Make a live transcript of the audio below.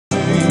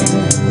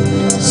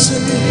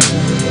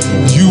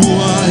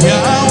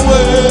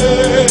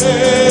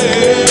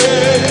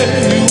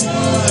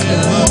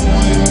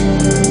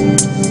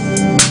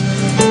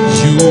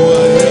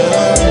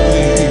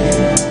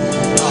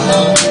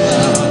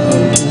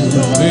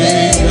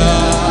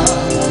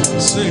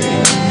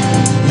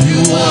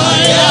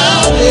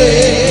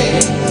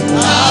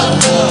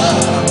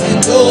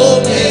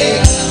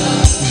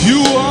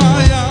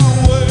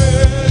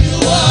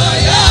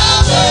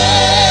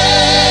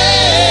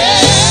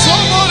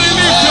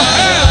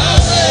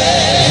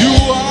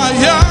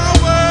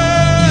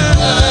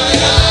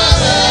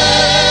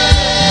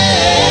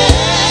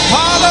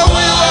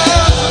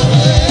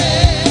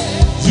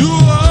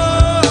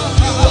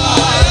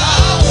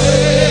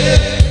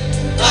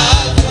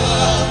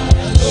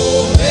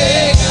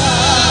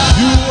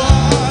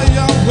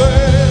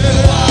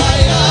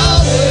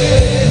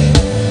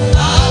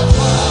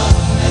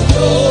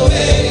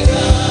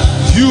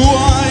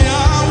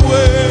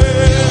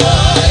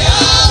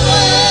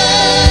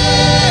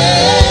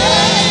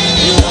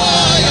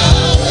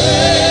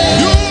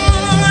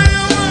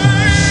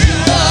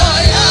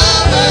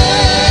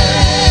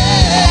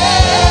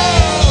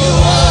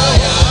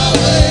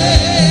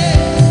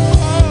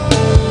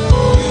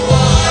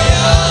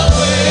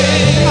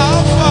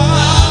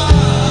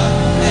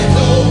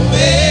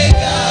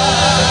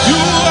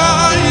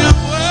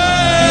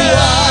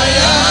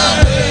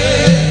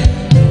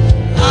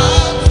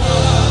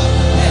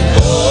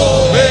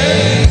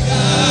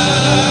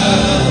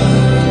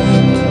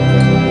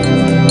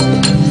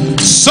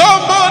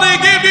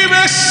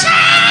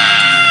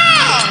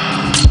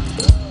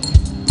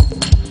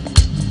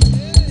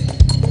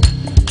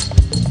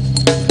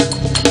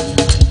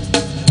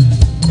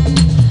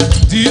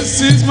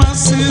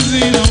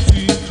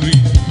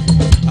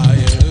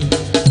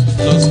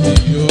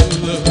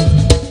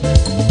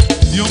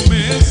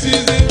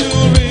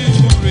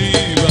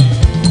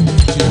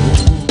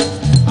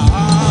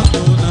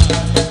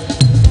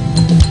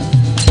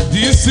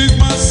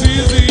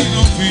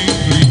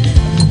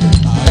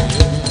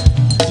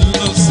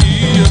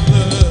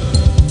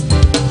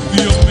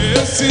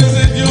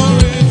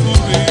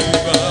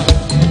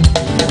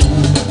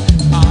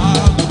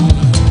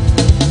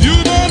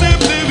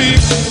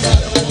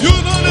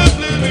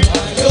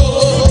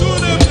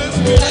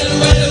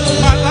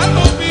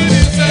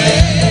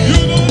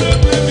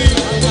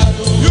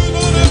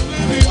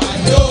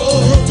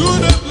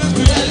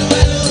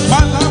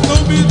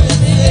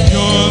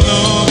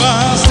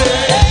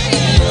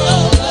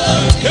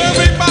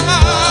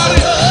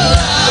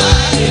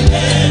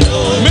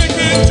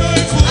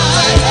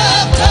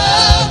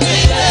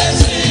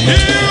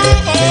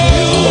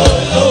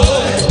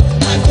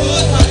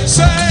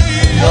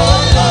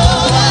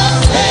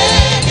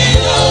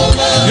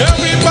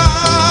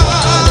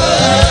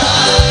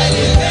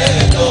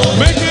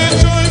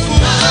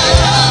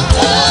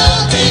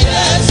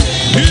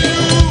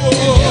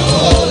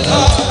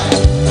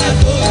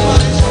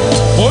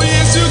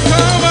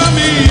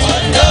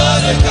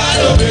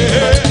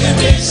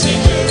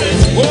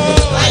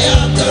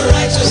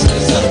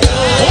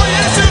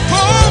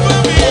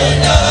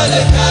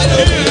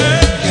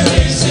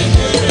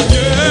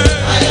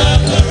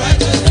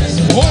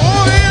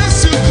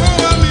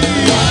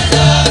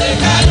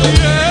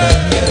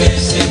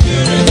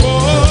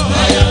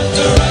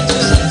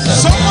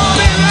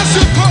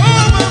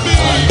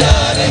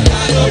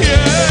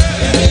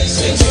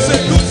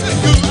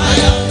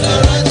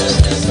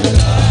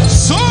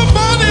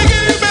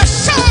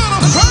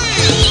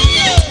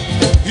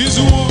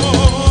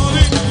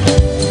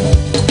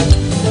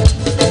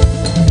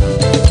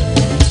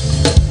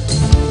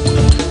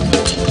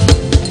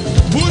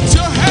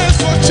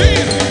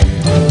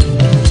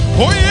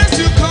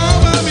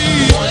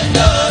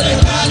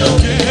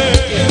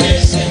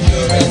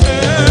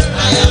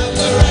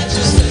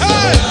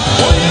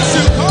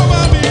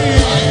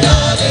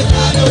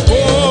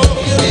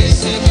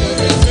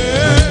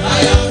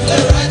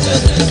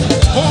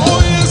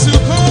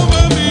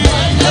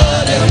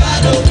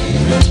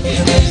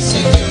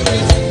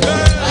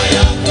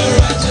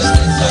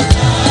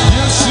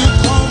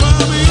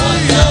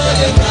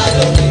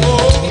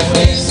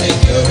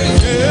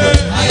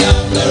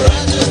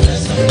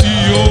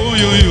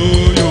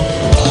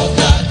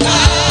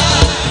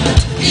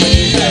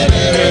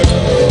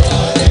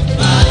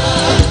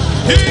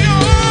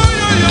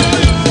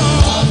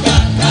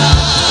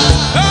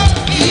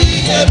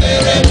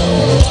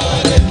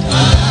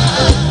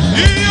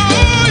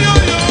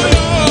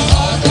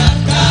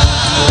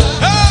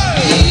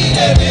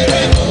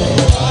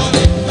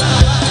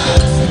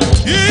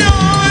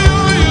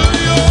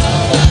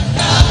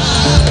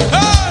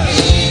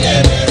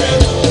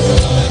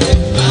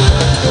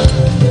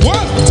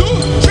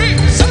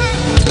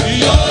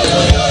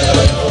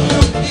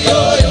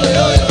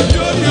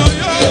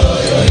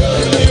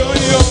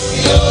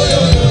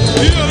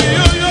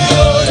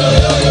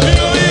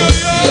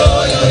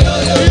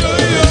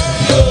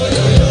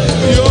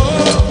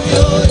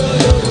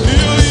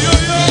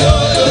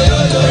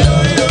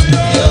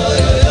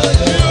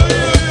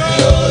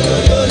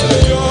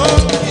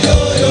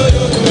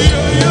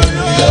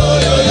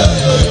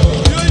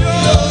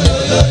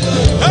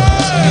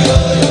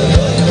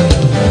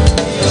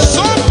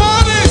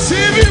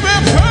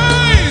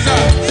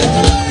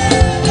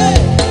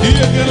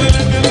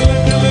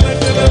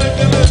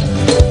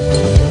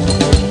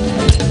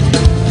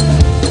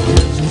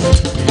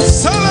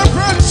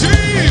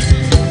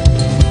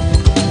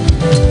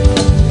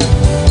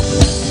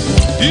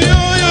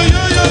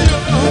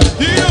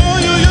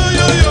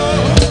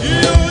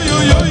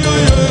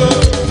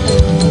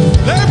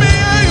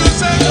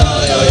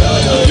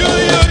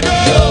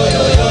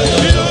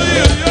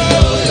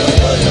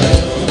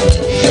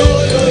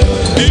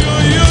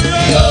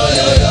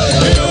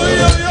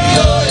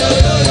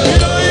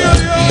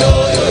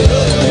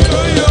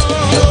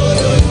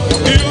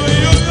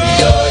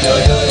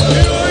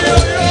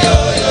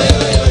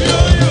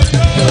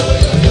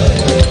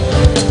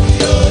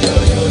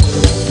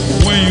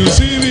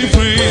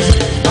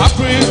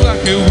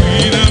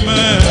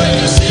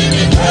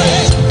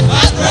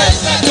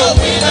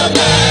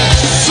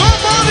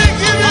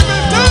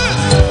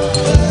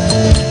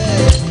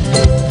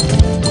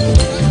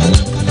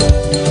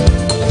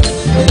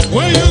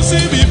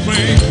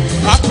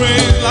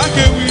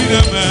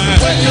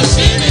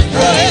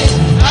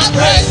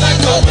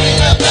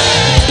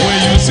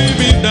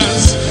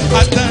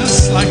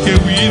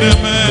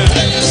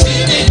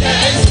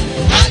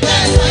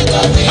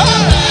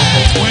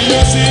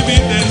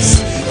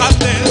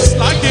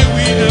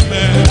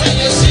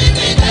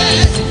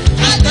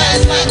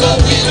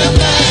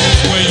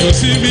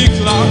see me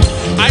clap,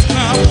 I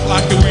clap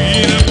like a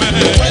winner man.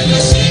 When you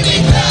see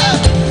me clap,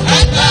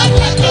 I clap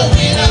like a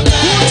winner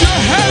man. Put your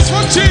hands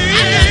for Jesus.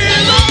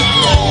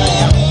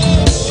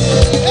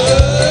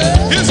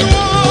 He's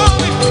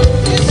worthy.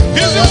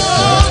 He's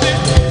worthy.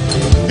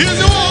 He's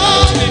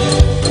worthy.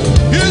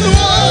 He's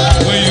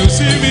worthy. When you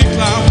see me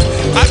clap,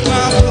 I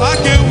clap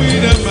like a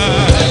winner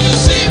man. When you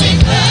see me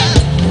clap,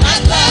 I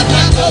clap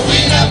like a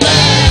winner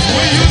man.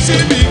 When you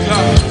see me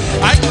clap,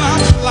 I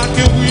clap like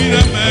a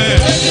winner man.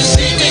 When you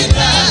see me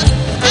clap,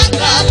 I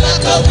clap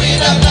like a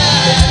winner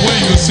man. When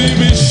you see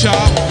me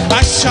shout,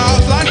 I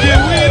shout like a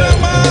winner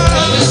man.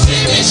 When you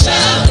see me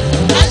shout,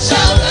 I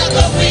shout like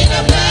a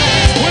winner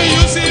man. When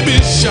you see me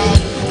shout,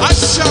 I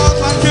shout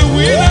like a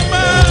winner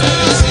man. When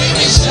you see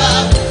me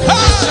shout, I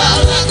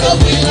shout like a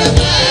winner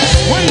man.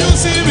 When you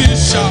see me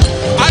shout,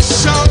 I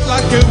shout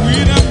like a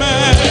winner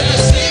man. When you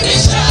see me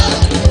shout,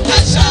 I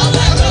shout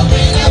like a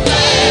winner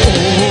man.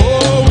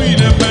 Oh,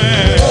 winner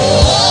man.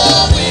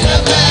 Oh,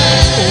 winner man.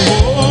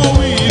 Oh,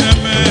 winner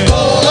man.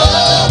 Oh,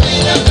 winner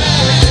man.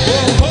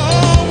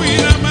 Oh,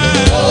 winner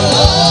man.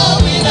 Oh,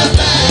 winner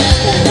man.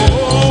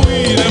 Oh,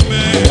 winner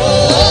man. Oh, winner man.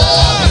 Oh,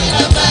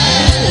 winner man.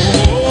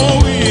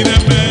 Oh,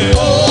 winner man.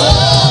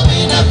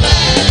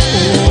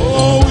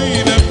 Oh,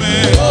 winner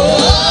man.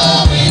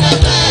 Oh, winner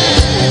man.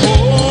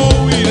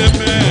 Oh, winner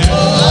man.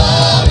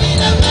 Oh,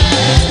 winner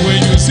man. When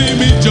you see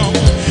me jump,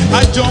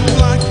 I jump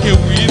like a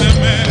winner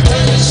man.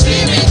 When you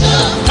see me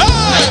jump,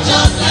 I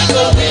jump like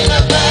a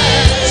winner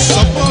man.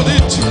 Somebody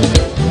jump,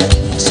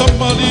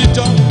 somebody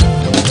jump,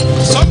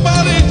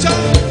 somebody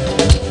jump,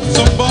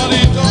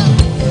 somebody jump.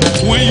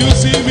 When you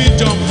see me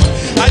jump,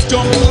 I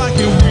jump like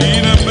a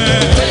winner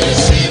man. When you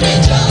see me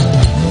jump,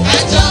 I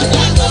jump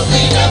like a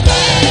winner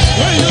man.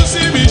 When you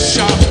see me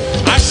shout,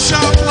 I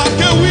shout like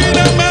a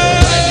winner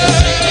man. When you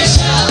see me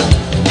shout,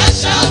 I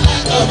shout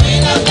like a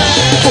winner man.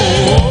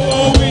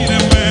 Oh,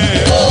 winner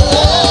man.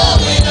 Oh,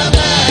 winner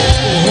man.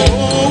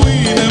 Oh,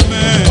 winner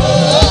man.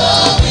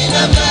 Oh,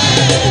 winner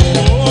man.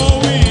 Oh,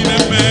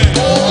 winner man.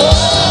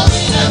 Oh,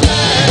 winner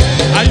man.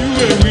 Are you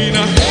a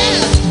winner?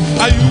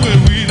 Are you a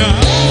winner?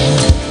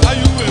 Are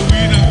you a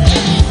winner?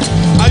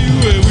 Are you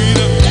a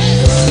winner?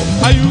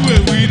 Are you a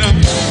winner?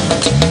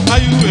 Are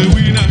you a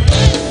winner?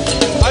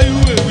 Are you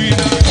a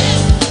winner?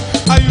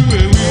 Are you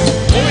a winner?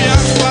 Oh yeah,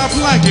 clap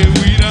like a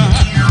winner.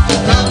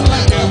 Clap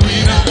like a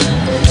winner.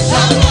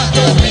 Clap like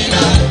a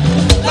winner.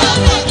 Clap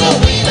like a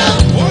winner.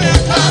 Oh yeah,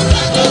 Clap clap.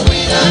 like a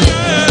winner.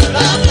 Yeah.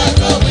 Clap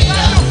like a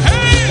winner.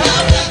 Hey,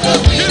 Clap like a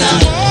here's winner.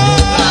 the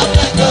one. Clap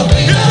like a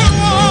winner. Here's the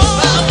one.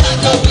 Clap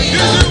like a winner.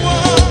 Here's the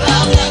one.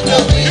 Clap like a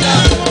winner.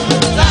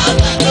 Clap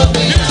like a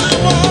winner. Here's the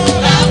one.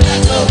 Clap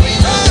like a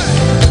winner.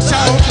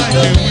 Shout like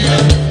a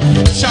winner.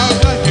 Shout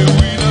like a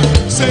winner.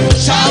 Say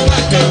shout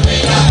like a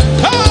winner.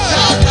 Hey,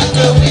 Shout like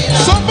a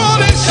winner.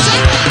 somebody shout.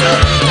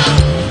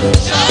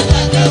 Shout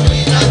like a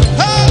winner.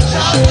 Hey,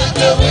 Shout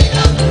like a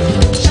winner.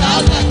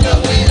 Shout like a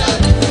winner.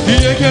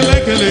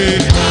 yekelekele.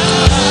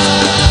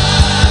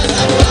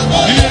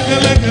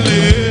 Yekelekele.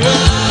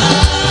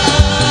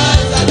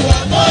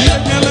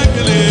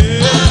 Yekelekele.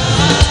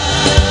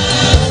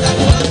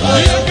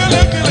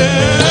 Yekelekele.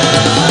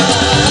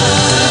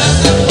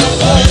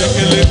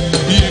 Yekele,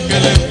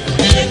 yekele,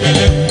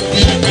 yekele,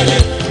 yekele,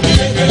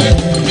 yekele,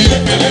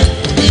 yekele,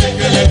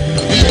 yekele,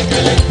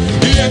 yekele,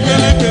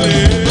 yekelekele.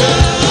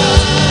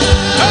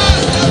 Ah,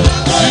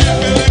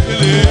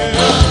 yekelekele.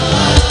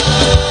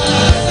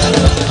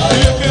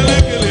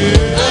 Yekelekele.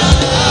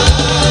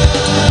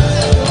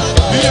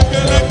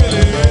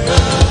 Yekelekele.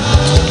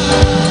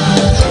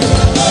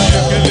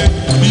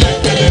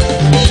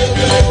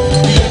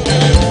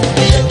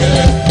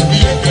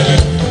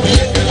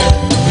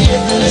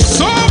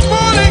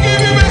 Somebody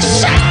give him a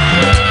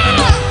shout.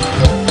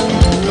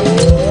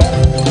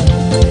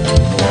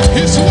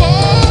 He's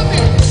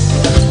worthy.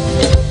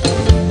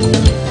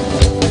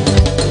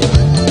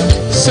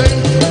 Say,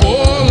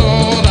 oh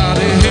Lord, I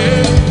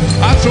hear,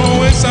 I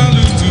throw a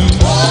salute to.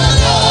 Oh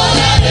Lord,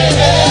 I dey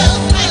hail.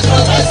 I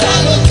throw a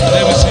salute to.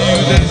 Let me see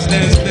you dance,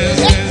 dance,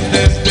 dance, dance,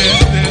 dance,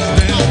 dance,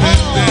 dance,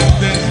 dance,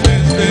 dance,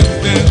 dance, dance,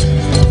 dance.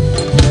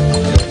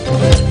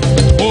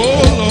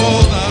 Oh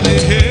Lord, I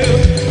hear,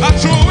 I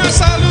throw a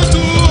salute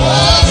to. Oh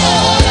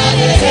Lord, I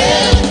dey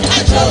hail. I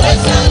throw a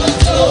salute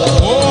to.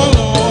 Oh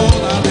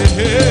Lord, I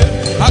hear,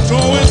 I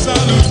throw a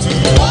salute to.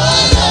 Oh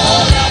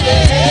Lord, I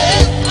dey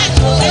hail. I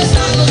throw a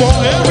salute to. For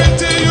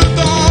everything you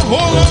done, oh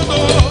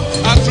Lord,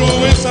 I throw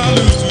a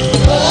salute to.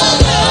 Oh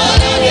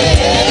Lord, I dey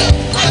hail.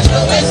 I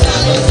throw a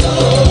salute to.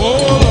 Oh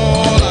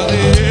Lord, I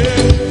hear,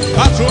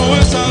 I throw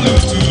a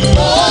salute to.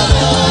 Oh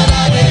Lord,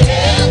 I dey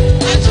hail.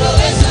 I throw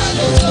a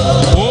salute to.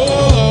 Oh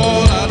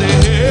Lord, I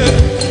hear,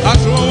 I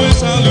throw a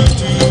salute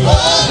to. Oh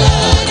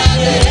Lord, I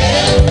dey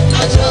hail.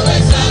 I throw a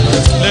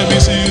salute to. Let me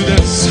see you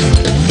dance.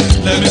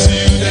 Let me see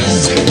you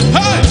dance.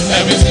 Hey!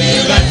 Let me see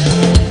you dance.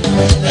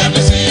 Let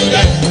me see you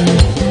dance.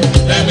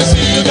 Let me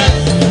see you dance.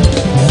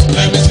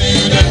 Let me see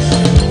you dance.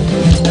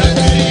 Let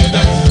me see you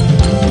dance.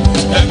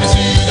 Let me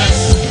see you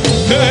dance.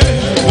 Hey!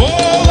 Oh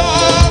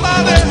Lord,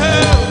 I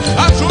hear,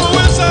 I throw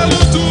a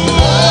salute to.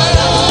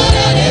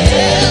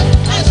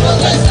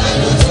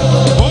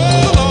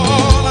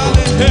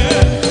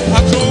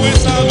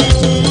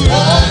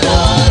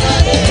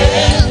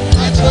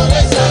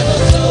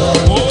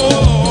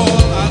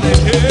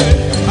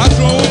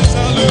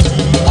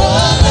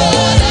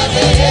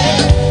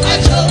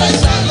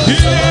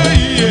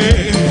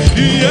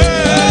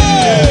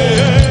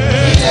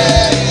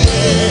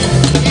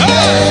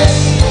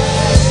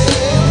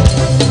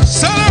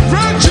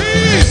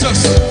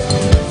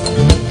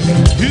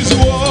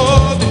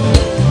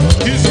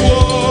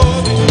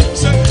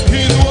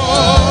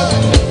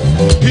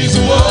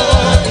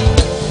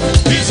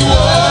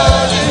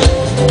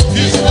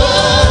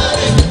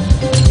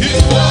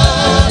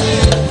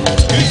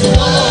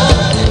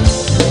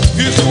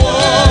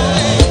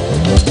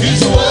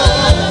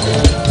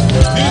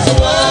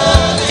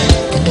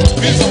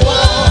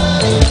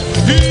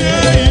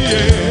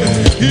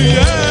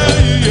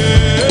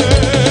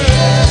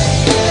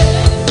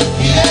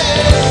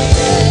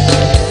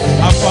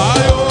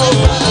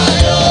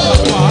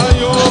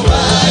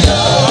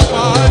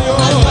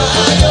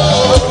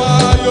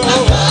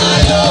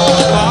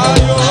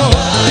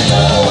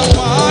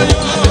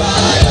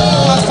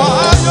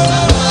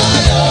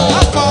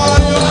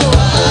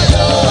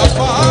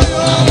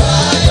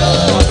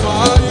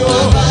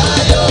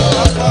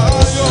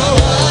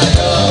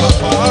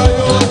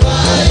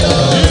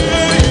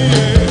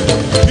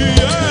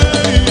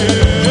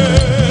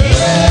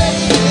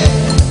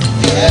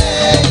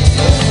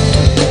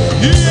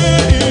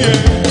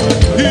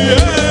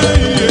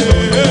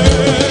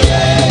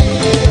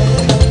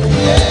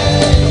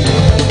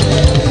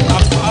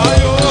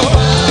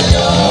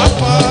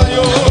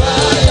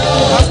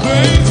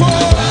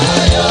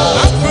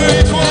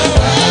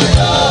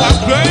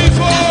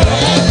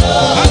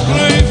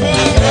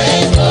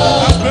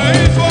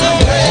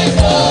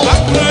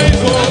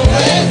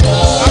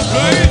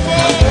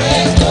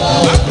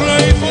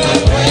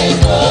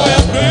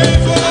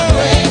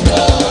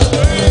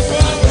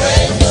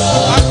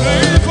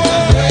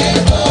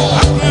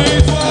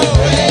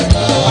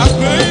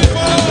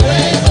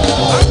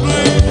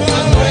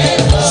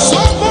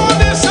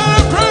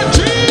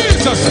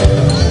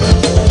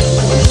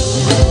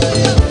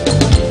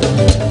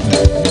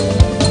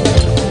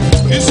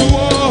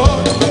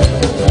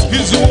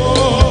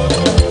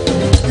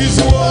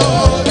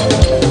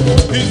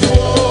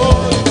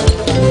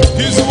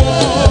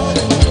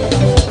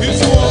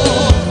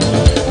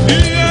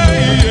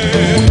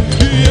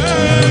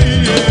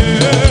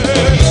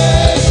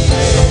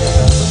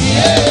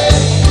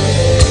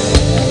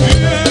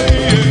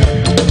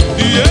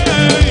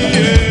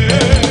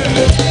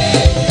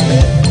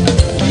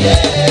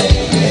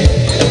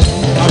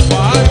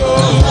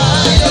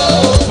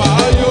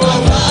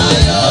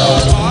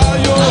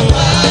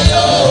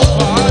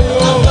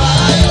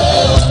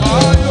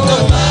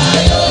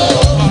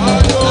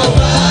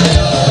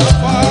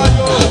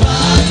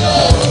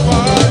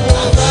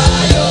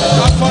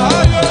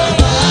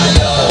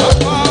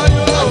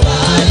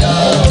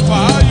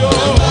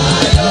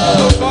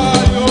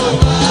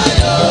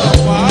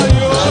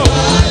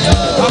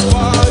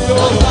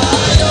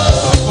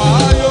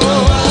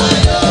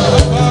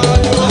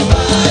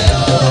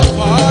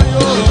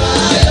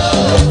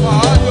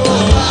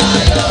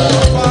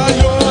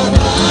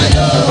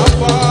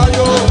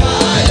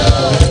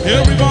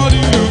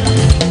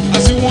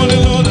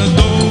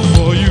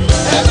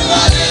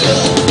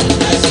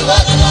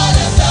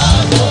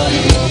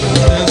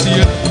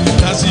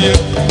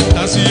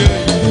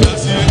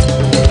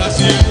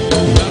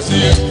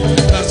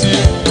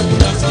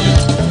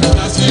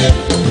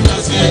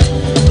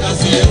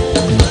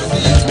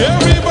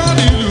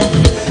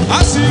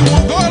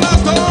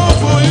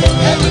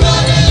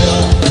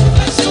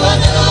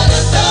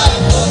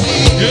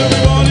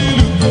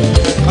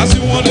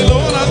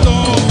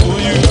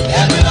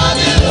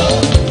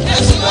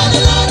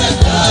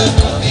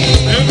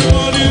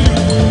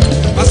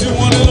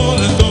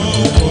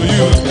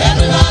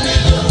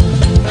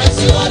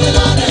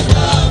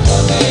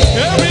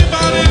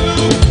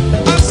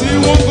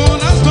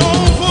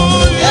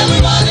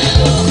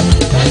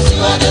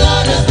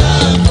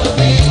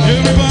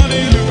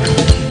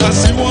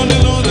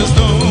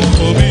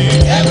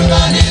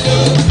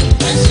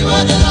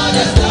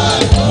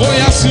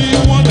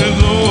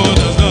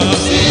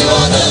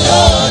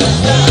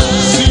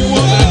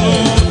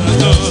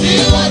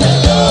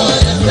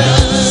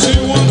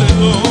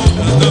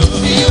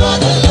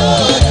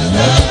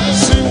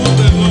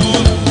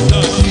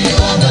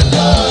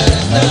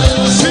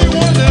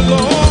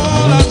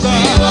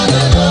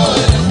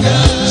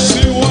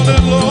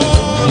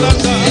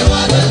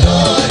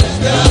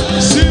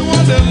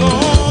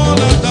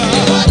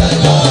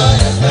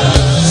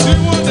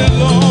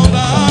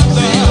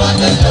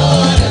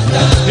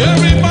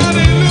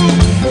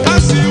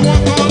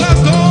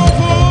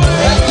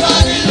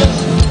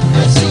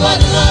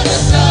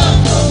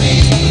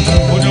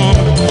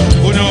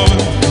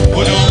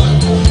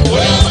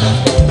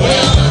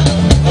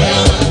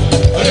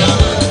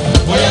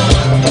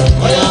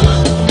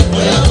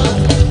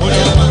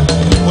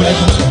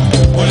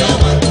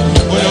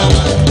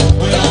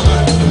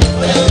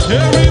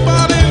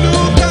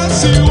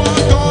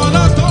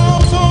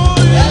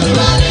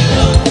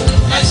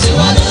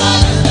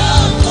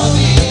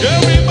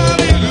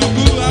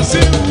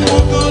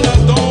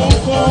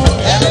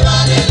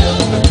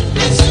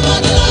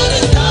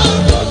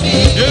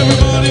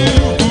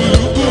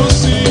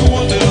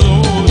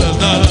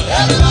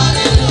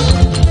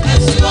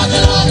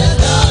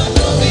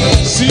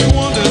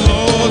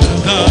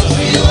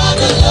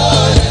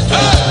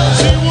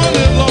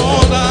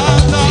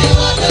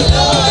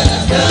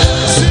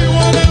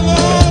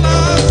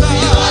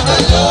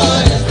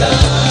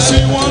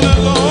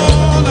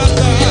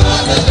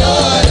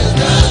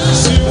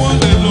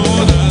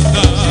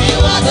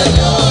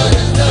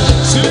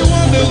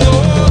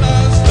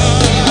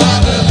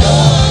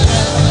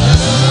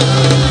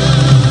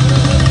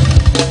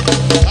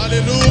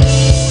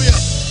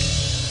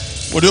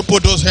 Would you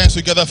put those hands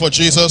together for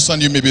Jesus, and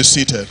you may be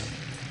seated.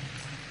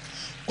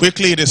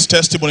 Quickly, it is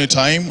testimony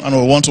time, and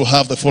we want to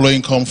have the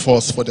following come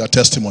forth for their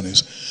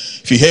testimonies.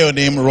 If you hear your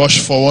name, rush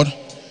forward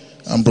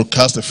and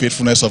broadcast the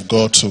faithfulness of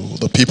God to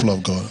the people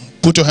of God.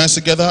 Put your hands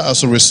together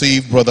as we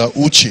receive Brother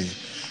Uche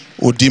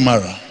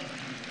Odimara.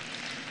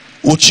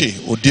 Uche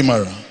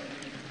Odimara.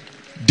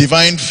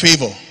 Divine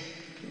favor.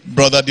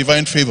 Brother,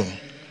 divine favor.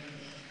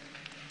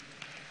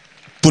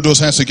 Put those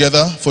hands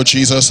together for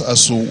Jesus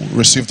as we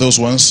receive those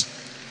ones.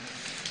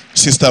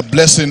 Sister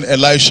Blessing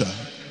Elisha.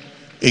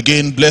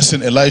 Again,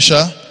 Blessing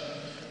Elisha,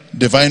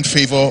 divine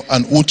favor,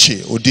 and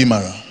Uche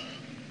Odimara.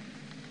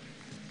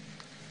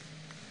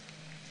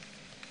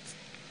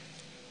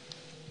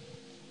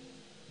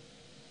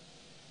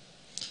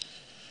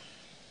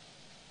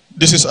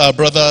 This is our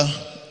brother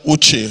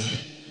Uche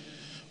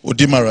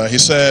Odimara. He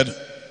said,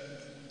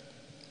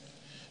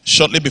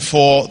 shortly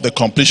before the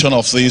completion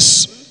of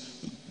this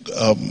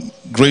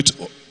great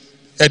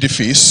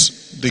edifice,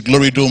 the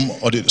glory dome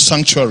or the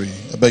sanctuary,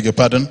 I beg your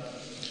pardon,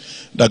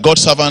 that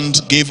God's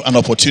servant gave an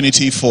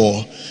opportunity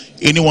for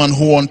anyone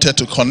who wanted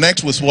to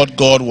connect with what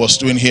God was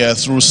doing here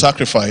through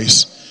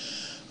sacrifice.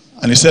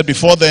 And he said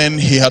before then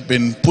he had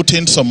been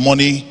putting some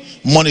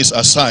monies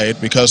aside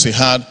because he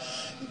had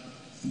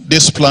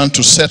this plan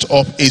to set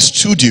up a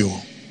studio,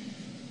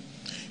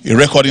 a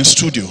recording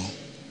studio.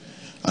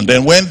 And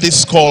then when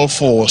this call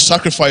for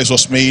sacrifice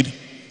was made,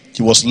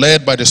 he was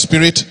led by the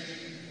Spirit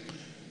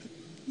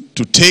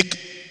to take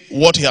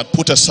what he had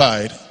put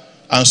aside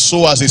and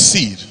sow as a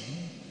seed,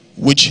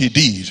 which he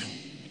did.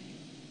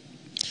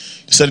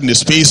 He said in the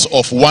space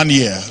of 1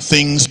 year,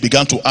 things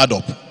began to add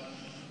up.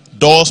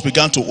 Doors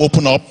began to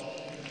open up.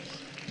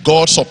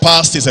 God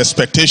surpassed his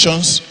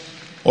expectations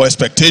or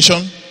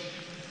expectation,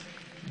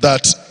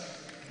 that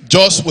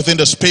just within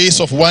the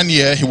space of 1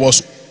 year, he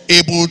was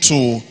able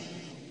to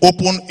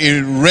open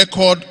a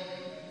record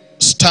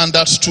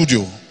standard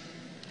studio,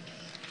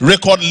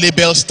 record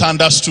label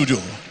standard studio.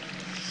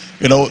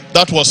 You know,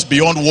 that was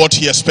beyond what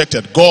he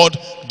expected. God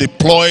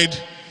deployed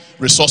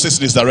resources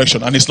in his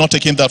direction, and he's not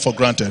taking that for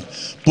granted.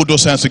 Put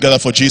those hands together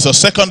for Jesus.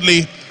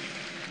 Secondly,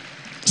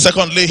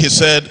 he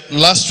said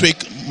last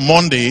week,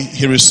 Monday,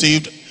 he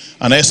received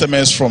an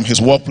SMS from his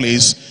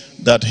workplace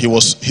that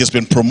he's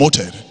been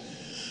promoted.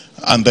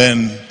 And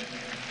then,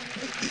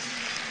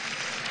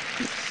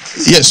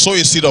 yes, sow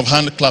a seed of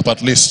hand clap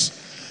at least.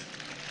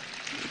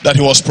 That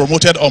he was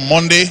promoted on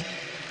Monday,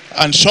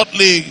 and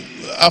shortly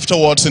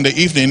afterwards in the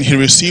evening, he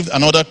received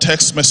another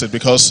text message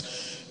because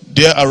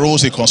there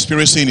arose a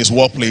conspiracy in his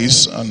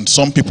workplace, and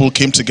some people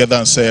came together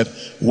and said,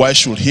 why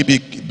should he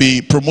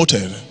be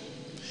promoted?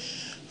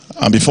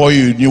 And before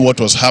you knew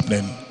what was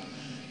happening,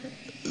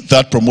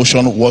 that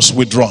promotion was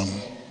withdrawn.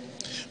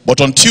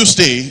 But on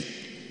Tuesday,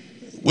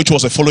 which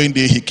was the following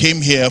day, he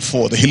came here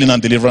for the healing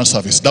and deliverance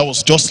service. That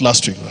was just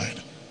last week,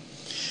 right?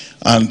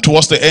 And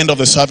towards the end of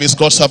the service,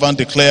 God's servant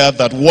declared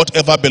that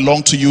whatever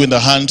belonged to you in the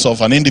hands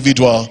of an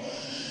individual,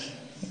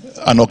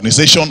 an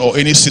organization, or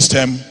any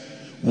system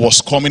was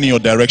coming in your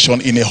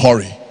direction in a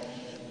hurry.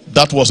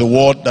 That was a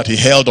word that he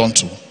held on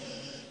to.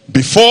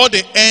 Before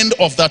the end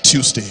of that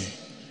Tuesday,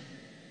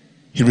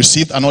 he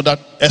received another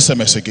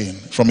SMS again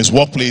from his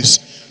workplace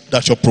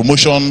that your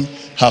promotion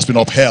has been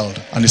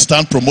upheld, and he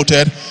stands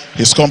promoted.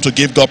 He's come to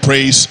give God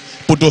praise.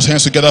 Put those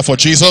hands together for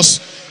Jesus.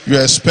 You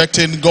are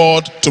expecting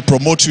God to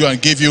promote you and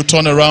give you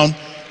turnaround.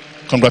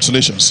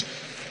 Congratulations.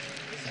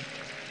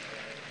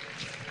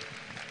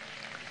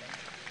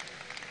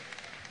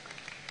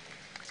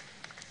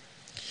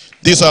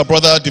 This is our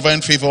brother, Divine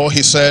Favor.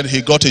 He said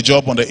he got a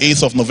job on the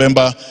 8th of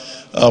November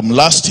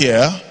last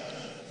year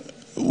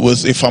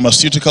with a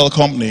pharmaceutical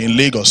company in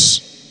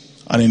Lagos.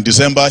 And in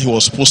December, he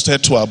was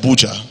posted to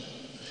Abuja.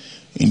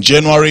 In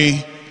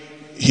January,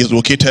 he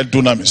located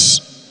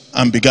Dunamis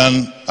and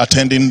began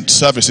attending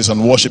services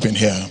and worshiping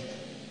here.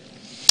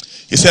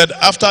 He said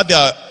after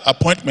their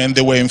appointment,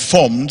 they were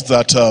informed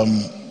that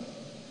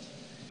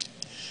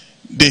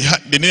they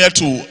needed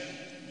to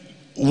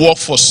work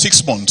for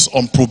 6 months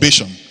on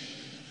probation,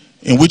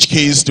 in which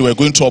case they were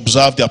going to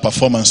observe their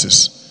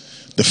performances.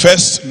 The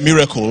first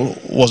miracle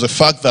was the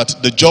fact that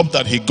the job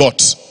that he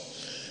got,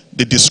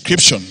 the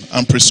description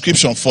and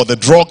prescription for the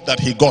drug that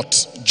he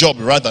got,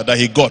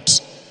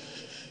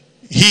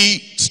 he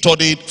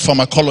studied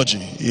pharmacology.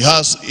 He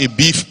has a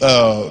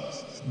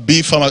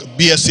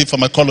BSc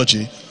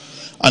pharmacology,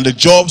 and the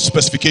job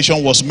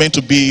specification was meant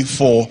to be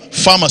for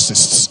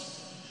pharmacists,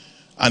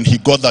 and he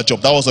got that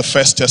job. That was the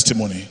first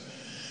testimony.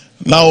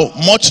 Now,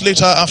 much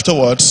later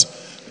afterwards,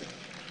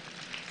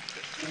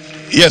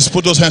 yes,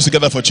 put those hands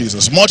together for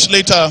Jesus. Much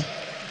later,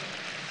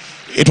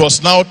 it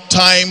was now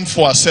time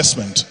for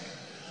assessment.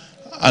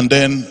 And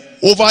then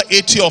over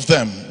 80 of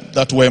them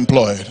that were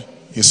employed,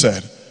 he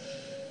said.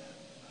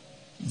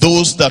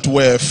 Those that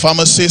were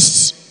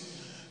pharmacists,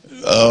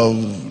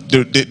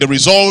 the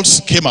results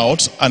came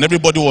out, and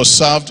everybody was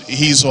served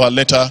his or her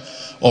letter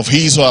of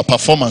his or her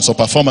performance or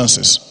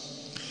performances.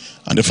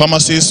 And the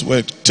pharmacists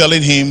were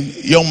telling him,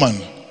 young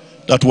man,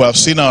 that we have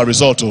seen our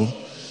result,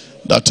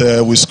 that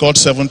we scored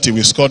 70,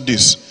 we scored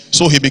this.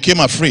 So he became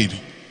afraid.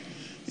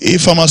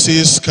 If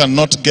pharmacists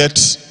cannot get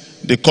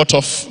to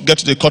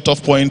the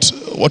cutoff point,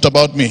 what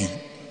about me?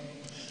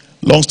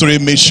 Long story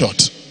made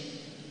short,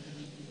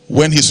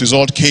 when his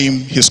result came,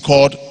 he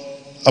scored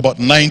about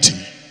 90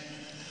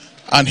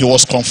 and he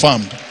was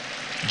confirmed.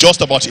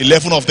 Just about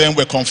 11 of them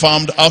were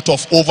confirmed out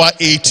of over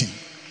 80.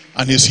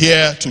 And he's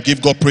here to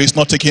give God praise,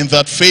 not taking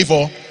that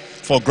favor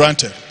for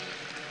granted.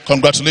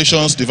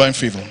 Congratulations, divine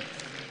favor.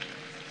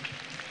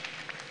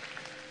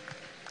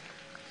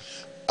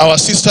 Our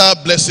sister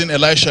Blessing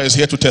Elisha is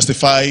here to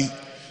testify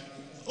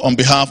on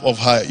behalf of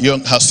her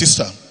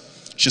sister.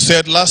 She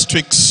said last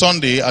week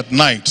Sunday at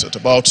night at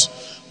about,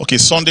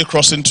 Sunday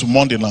crossing to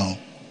Monday now,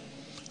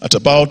 at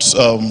about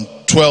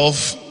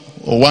 12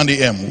 or 1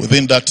 a.m.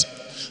 within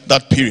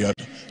that period,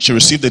 she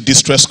received a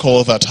distress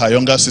call that her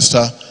younger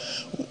sister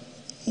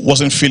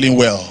wasn't feeling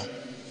well.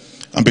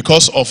 And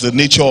because of the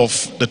nature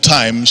of the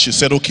time, she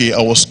said, okay,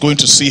 I was going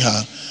to see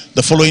her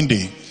the following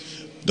day.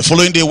 The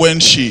following day when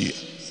she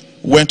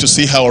went to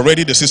see her,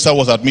 already the sister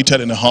was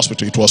admitted in the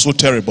hospital. It was so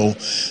terrible.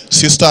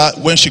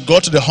 When she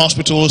got to the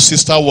hospital,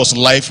 sister was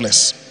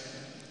lifeless.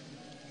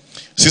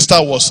 Sister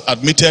was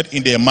admitted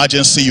in the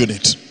emergency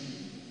unit.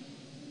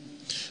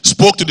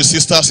 Spoke to the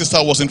sister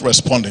wasn't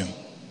responding.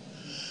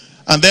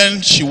 And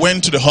then she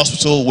went to the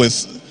hospital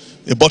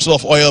with a bottle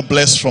of oil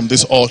blessed from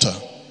this altar.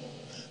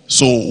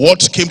 So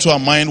what came to her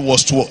mind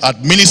was to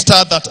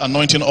administer that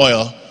anointing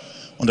oil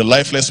on the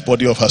lifeless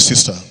body of her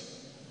sister.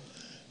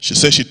 She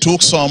said she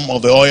took some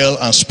of the oil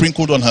and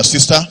sprinkled on her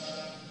sister.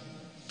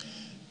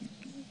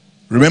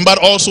 Remembered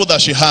also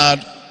that she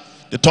had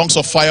the tongues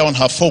of fire on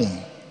her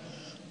phone.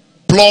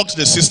 Plugged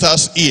the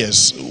sister's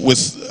ears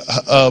with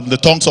the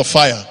tongues of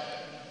fire.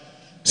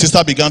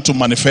 Sister began to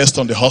manifest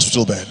on the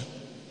hospital bed.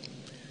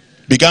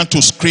 Began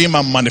to scream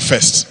and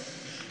manifest.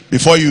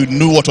 Before you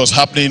knew what was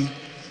happening,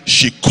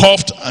 she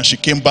coughed and she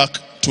came back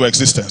to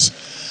existence.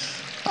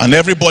 And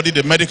everybody,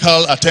 the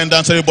medical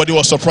attendants, everybody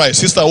was surprised.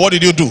 Sister, what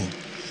did you do?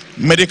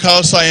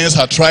 Medical science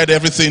had tried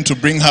everything to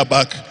bring her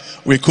back.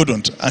 We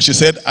couldn't. And she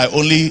said, I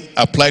only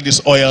applied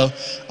this oil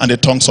and the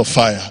tongues of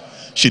fire.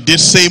 She did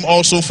same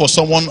also for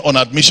someone on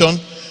admission.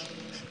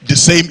 The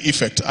same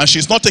effect. And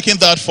she's not taking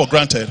that for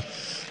granted.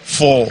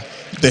 For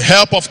the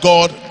help of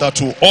God that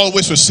will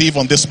always receive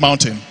on this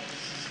mountain.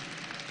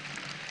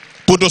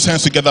 Put those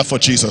hands together for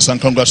Jesus, and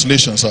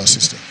congratulations, our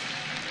sister.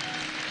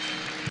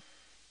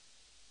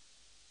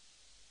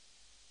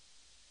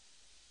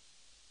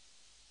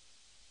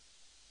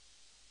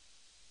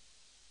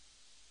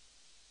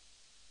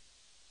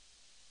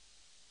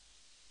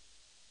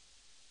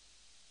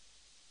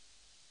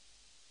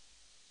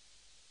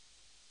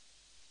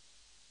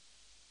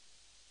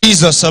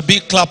 Jesus, a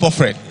big clap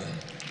offering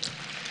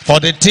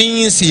for the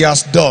things he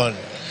has done.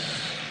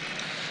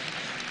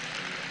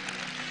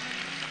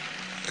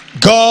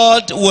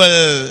 God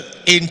will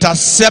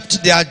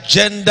intercept the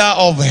agenda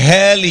of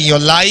hell in your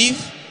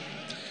life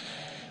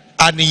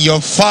and in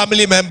your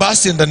family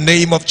members in the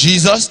name of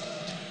Jesus.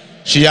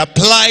 She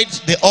applied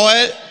the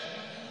oil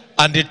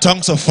and the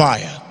tongues of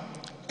fire,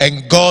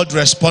 and God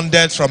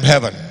responded from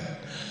heaven.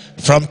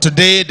 From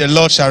today, the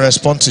Lord shall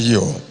respond to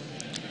you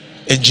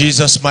in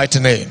Jesus'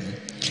 mighty name.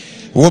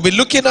 We'll be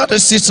looking at the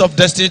seeds of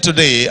destiny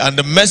today, and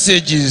the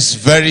message is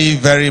very,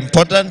 very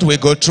important. We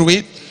go through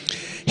it.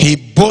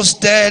 He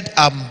boasted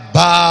and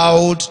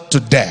bowed to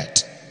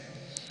death.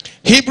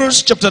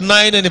 Hebrews chapter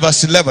 9 and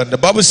verse 11, the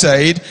Bible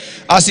said,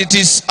 as it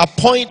is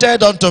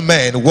appointed unto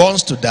men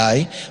once to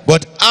die,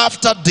 but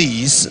after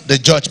this the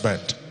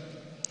judgment.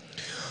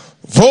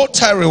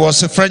 Voltaire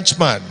was a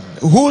Frenchman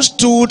who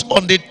stood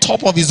on the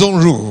top of his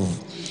own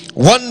roof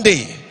one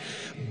day,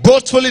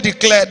 boastfully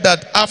declared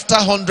that after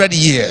 100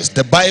 years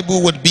the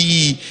Bible would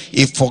be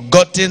a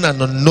forgotten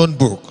and unknown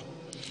book.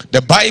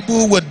 The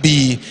Bible would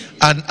be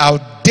an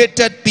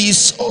outdated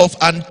piece of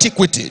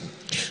antiquity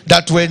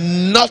that will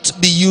not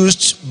be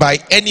used by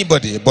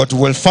anybody, but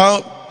will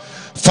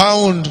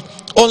found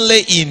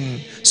only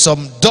in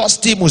some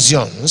dusty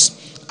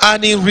museums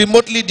and in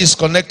remotely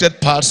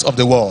disconnected parts of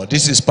the world.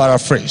 This is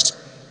paraphrased.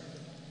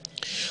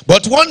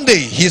 But one day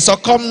he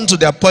succumbed to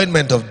the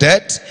appointment of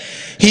death.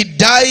 He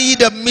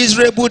died a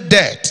miserable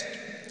death.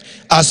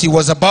 As he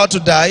was about to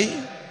die,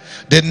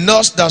 the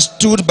nurse that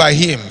stood by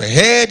him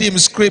heard him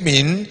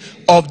screaming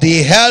of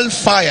the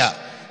hellfire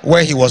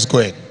where he was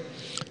going.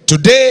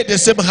 Today, the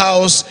same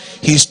house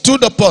he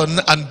stood upon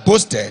and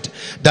boasted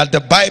that the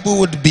Bible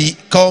would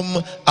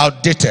become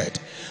outdated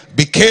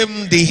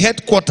became the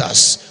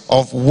headquarters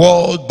of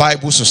World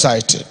Bible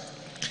Society.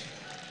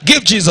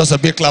 Give Jesus a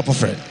big clap of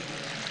praise.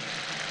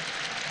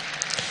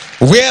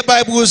 Where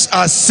Bibles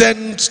are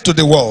sent to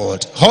the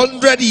world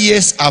 100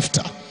 years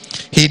after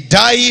he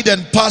died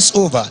and passed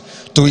over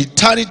to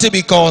eternity,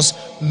 because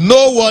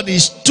no one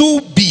is too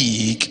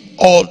big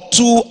or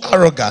too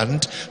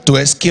arrogant to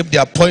escape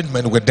the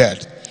appointment with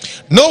death.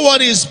 No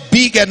one is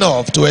big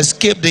enough to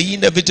escape the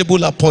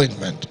inevitable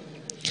appointment.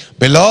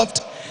 Beloved,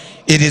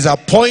 it is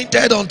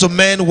appointed unto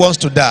men once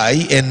to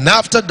die, and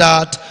after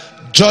that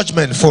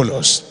judgment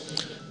follows.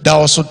 That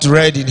also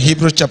read in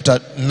Hebrews chapter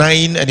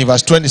 9 and in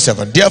verse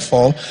 27.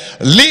 Therefore,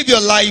 live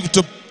your life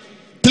to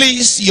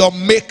please your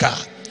Maker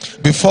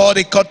before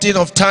the curtain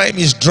of time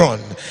is drawn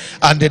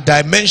and the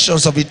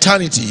dimensions of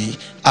eternity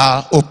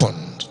are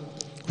opened.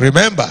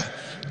 Remember,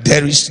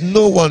 there is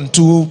no one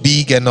too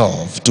big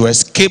enough to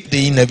escape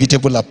the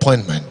inevitable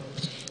appointment.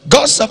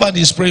 God's servant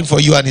is praying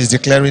for you and is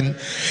declaring,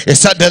 he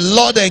said, the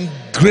Lord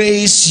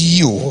grace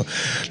you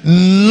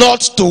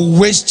not to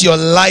waste your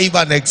life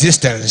and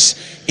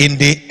existence in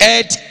the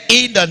earth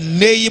in the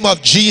name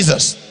of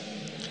Jesus.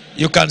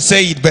 You can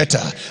say it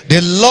better.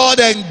 The Lord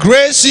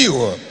grace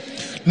you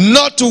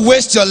not to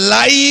waste your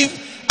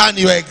life and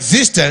your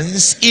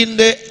existence in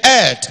the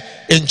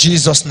earth in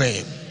Jesus'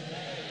 name.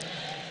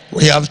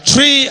 We have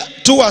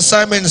two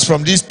assignments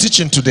from this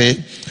teaching today.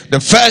 The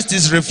first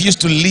is refuse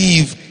to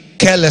live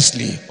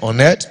carelessly on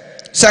earth.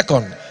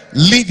 Second,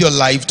 live your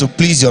life to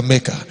please your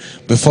Maker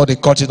before the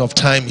curtain of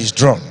time is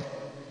drawn.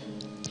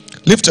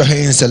 Lift your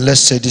hands and let's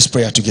say this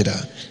prayer together.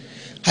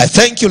 I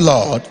thank you,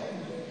 Lord,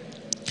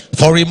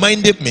 for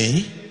reminding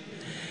me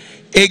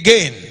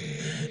again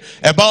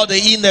about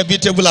the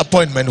inevitable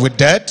appointment with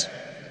death.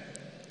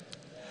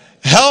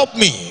 Help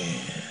me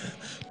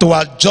to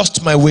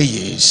adjust my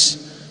ways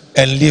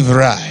and live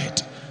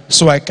right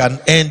so I can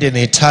end in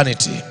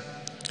eternity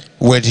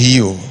with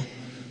you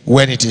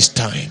when it is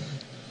time.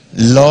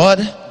 Lord,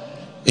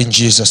 in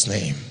Jesus'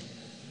 name,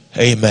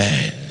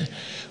 amen.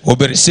 We'll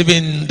be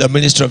receiving the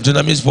ministry of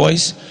Dunamis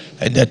Voice,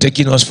 and they're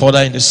taking us further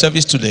in the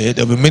service today.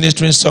 They'll be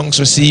ministering songs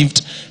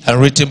received and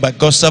written by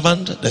God's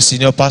servant, the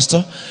senior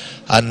pastor.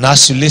 And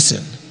as you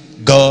listen,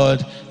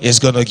 God is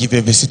going to give you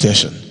a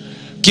visitation.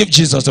 Give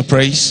Jesus the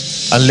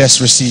praise and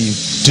let's receive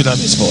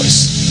Dunamis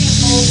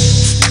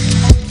Voice.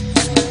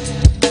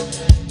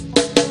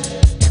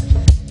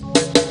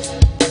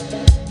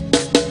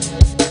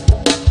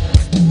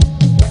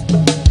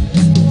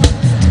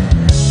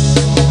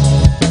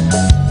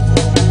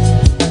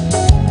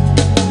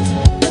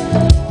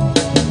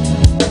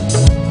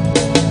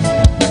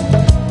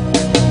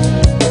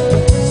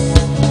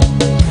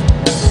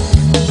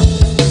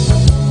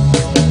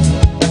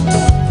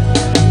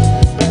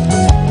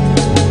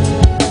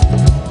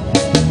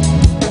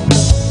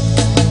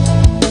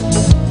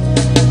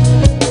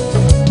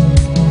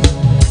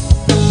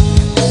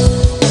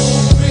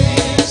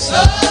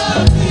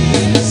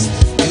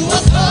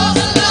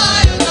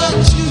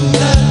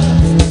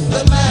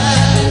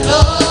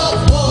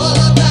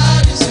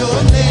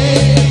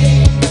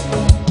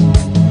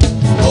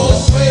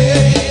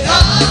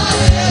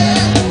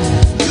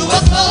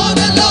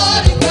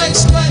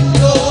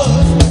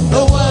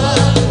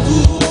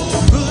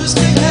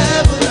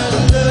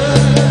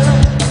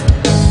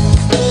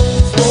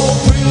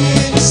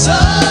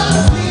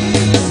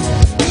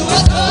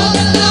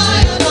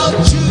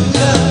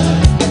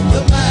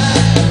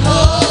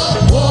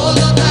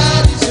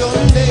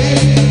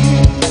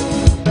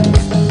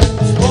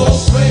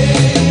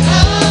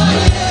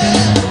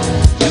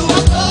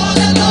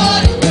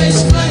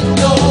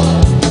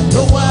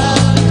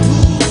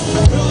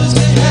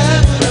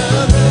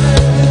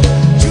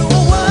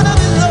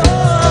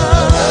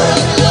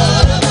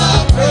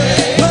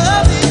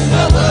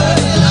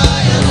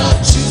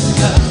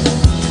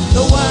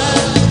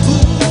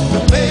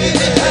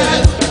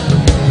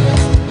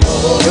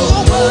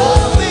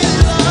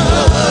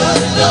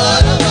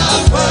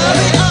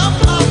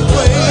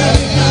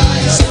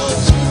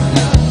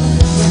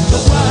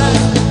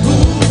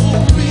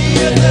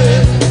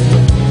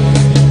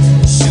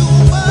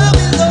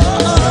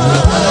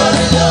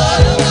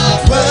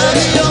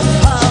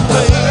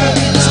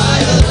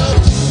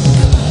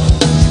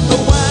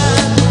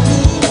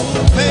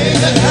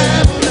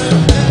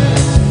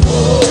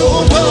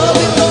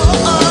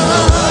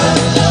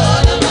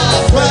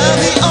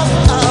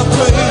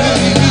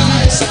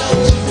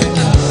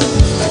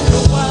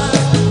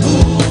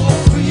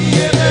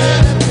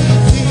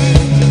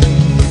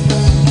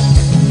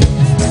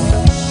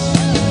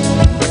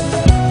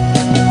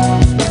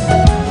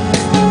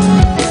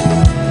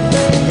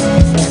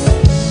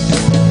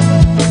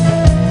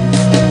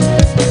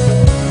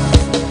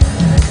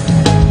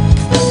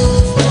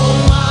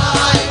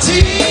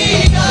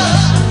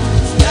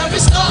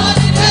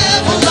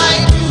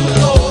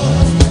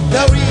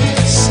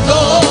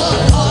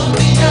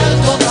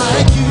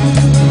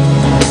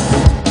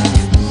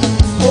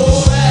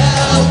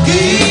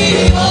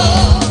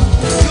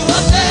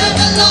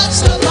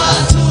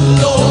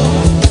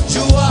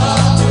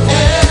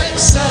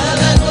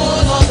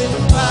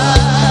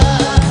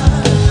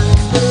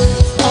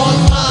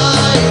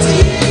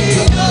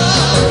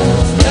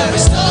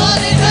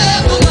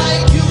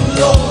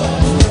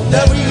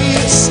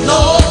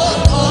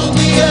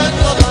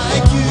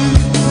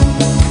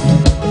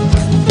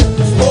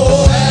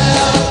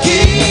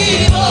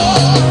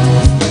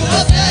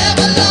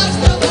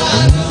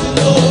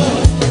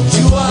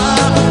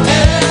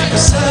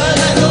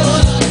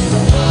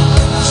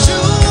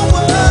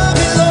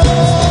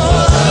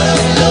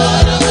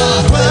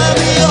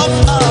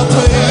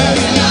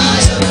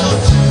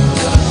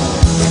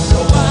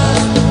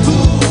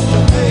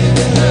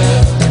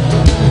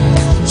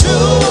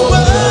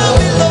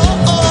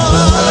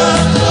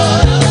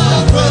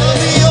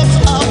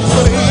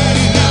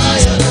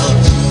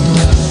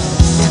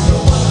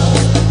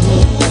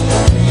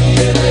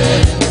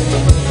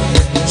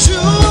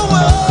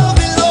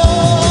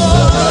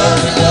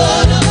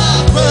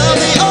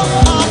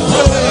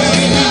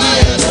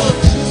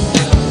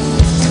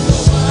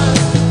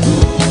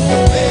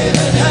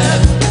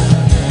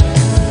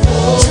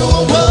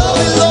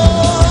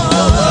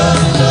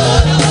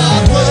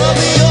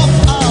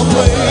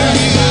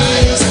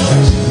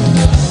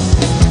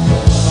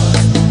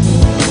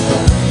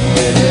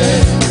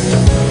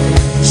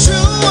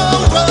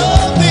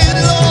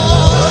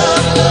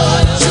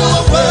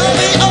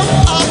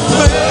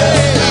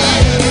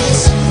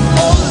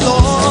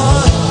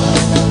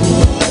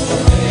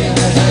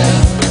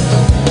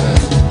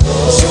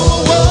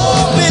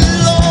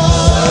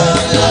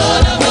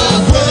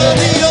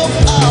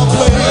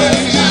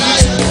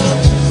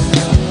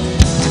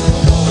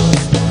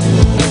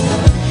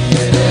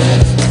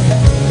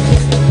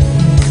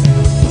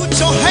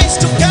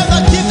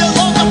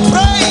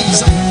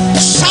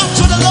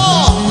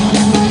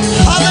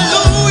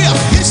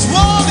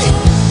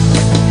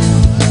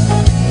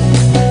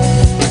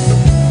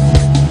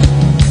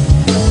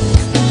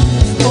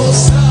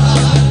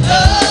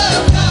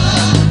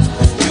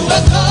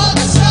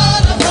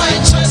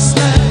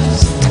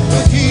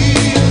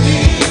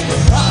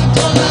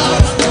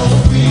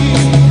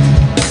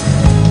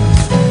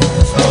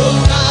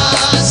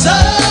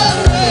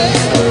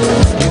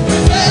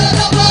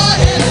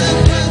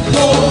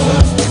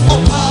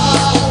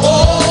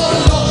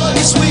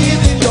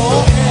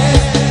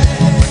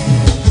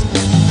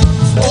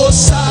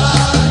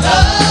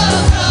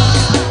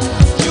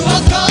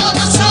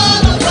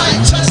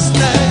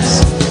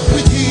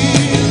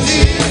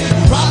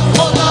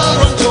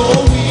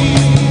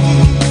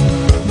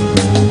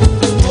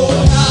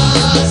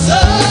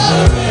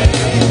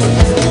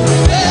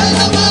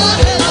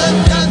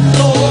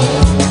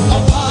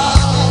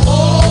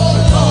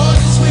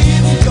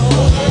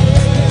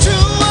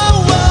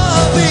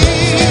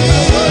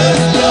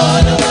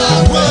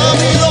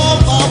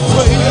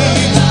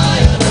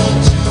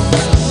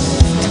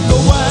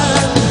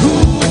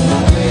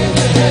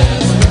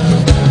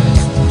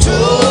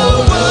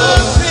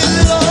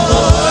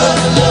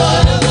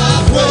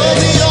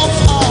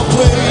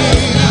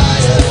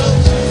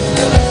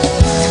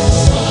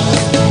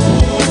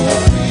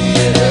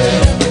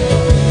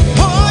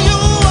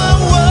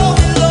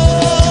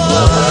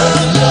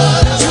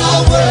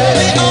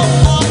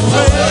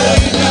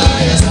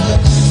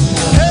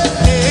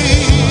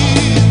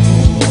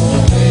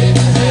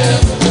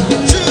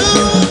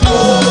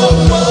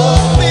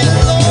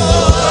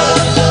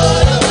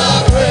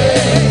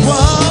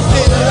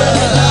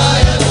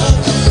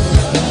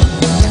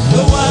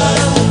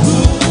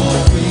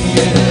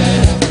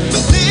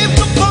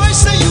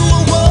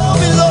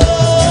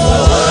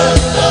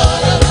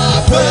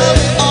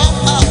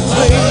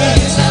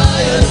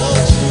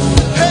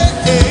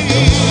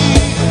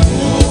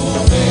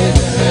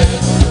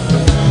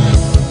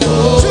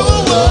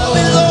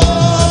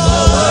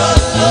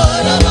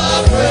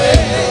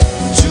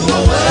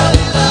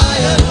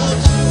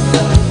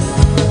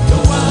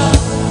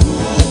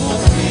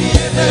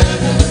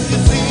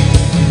 everything.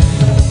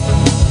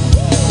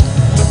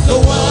 The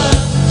one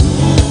who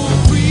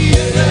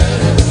created.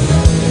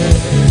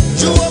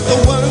 You are the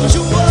one,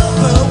 you are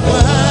the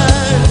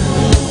one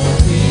who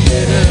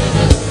created.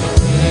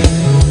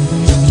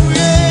 You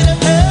created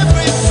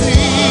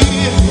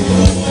everything.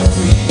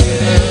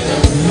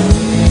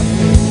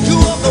 You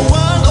are the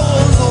one, oh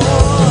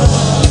Lord.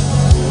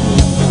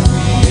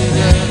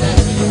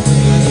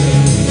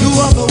 You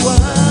are the one.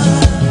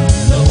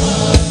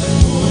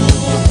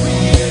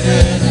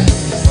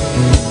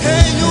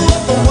 Hey, you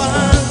are the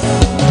one.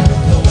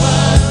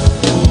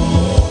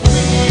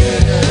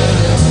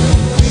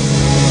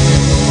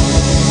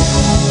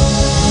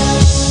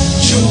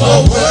 You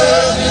are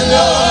worthy,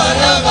 Lord,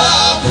 of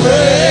our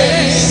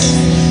praise.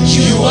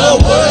 You are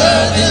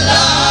worthy,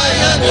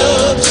 Lion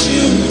of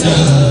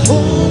Judah.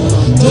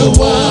 The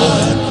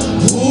one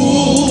who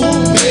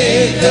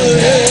made the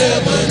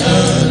heaven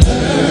and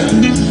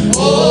earth.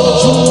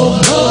 Oh,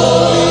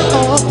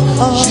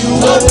 you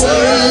are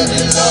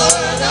worthy,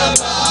 Lord, of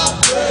our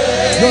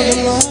praise.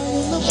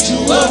 You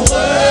are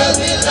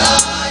worthy,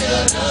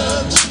 Lion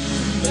of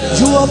Judah.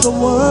 You are the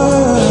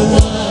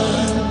one.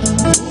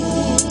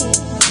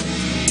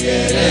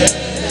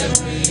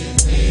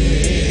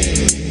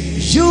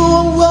 You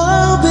are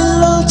worthy,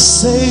 Lord,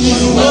 say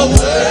you are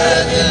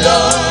worthy,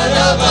 Lord,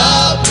 of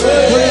our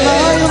praise. The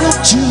Lion of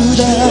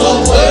Judah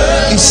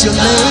is your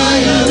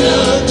name.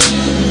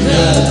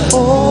 Oh,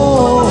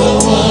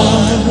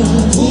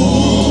 who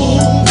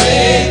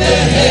made the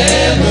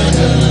heaven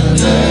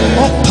and earth.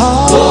 Oh,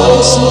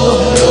 powerful.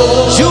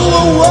 You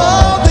are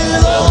worthy,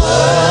 Lord,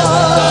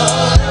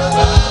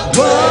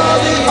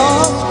 worthy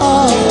of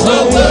our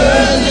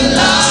praise.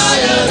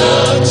 Lion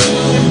of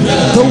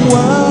Judah, the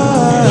one.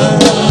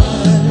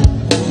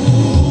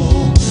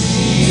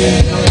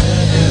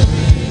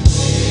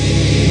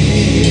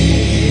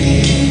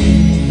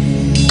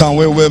 Can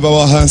we wave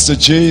our hands to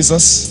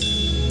Jesus?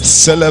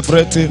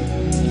 Celebrate him.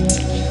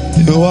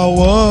 You are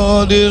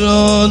worthy,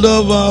 Lord,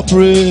 of our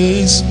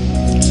praise.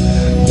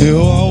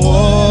 You are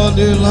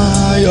worthy,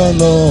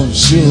 Lion of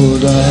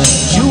Judah.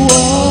 You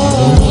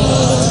are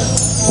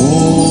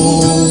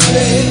who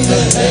made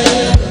the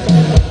heaven.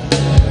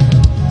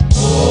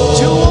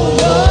 You are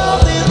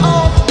worthy of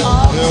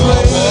our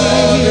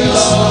praise.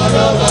 Lord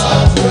of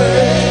our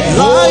praise.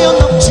 Lion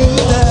of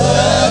Judah.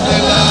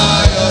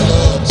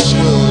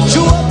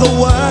 You are the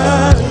one.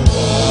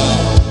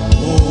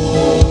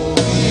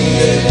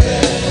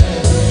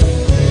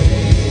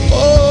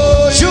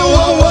 You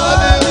are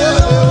worthy,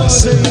 Lord.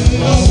 Say,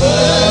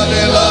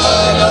 worthy,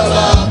 Lord of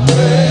our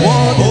praise.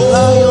 Worthy,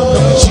 Lion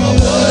of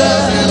Judah.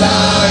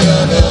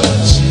 Lion of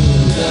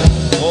Judah.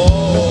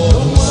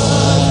 The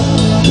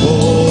one who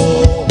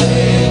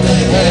made the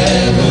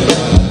heaven.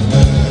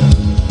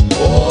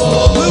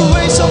 We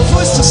raise our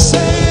voice to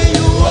say,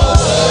 you are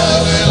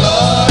worthy,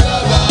 Lord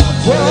of our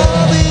praise.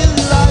 Worthy,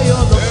 Lion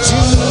of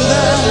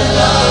Judah.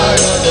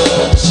 Lion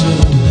of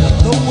Judah.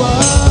 The one.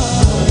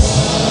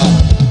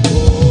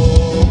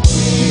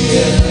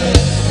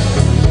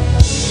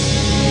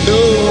 You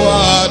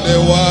are the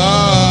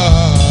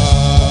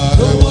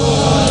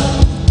one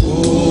who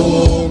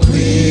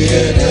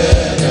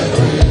created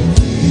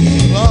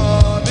everything.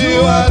 Lord, you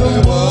are the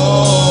one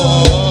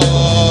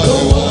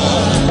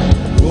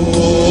who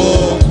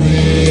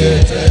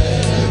created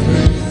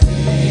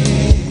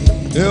everything.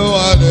 You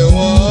are the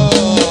one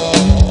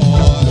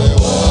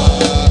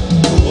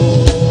who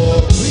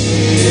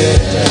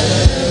created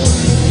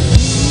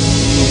everything.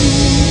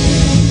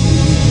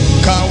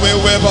 Can we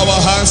wave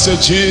our hands to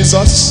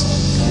Jesus?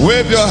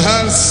 Wave your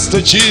hands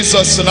to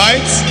Jesus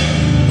tonight.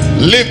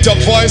 Lift your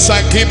voice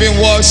and give him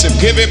worship.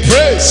 Give him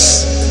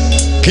praise.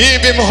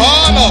 Give him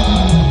honor.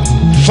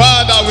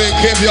 Father, we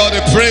give you all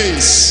the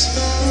praise.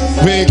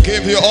 We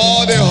give you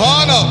all the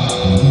honor.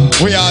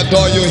 We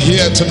adore you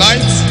here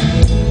tonight.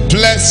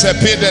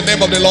 Blessed be the name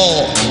of the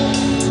Lord.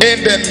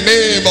 In the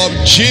name of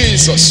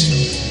Jesus.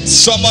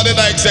 Somebody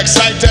that is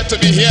excited to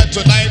be here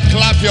tonight,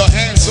 clap your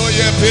hands, oh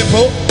yeah,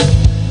 people.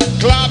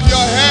 Clap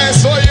your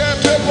hands, oh yeah,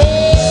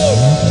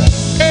 people.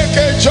 Make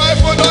a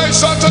joyful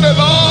noise unto the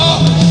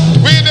Lord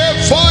with a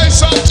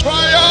voice of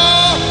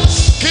triumph.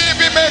 Give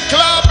him a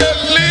clap, a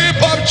leap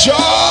of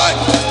joy,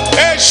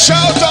 a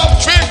shout of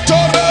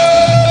victory.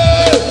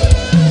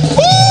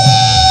 Woo!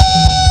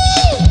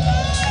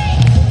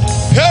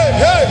 Hey,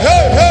 hey,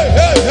 hey, hey,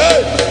 hey,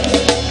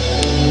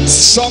 hey.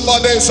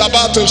 Somebody is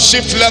about to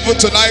shift level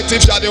tonight.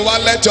 If you are the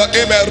one, let your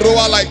amen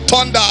roar like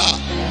thunder.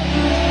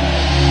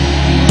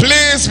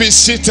 Please be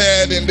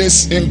seated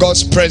in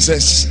God's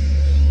presence.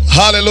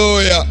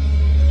 Hallelujah.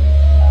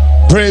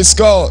 Praise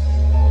God.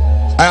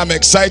 I am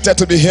excited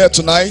to be here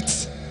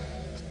tonight,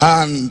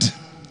 and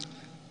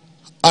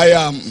I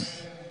am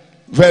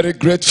very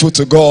grateful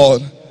to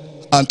God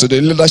and to the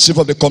leadership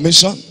of the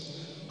commission,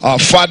 our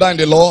Father in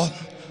the Lord,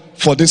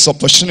 for this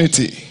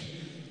opportunity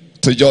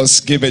to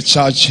just give a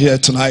charge here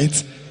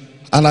tonight.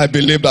 And I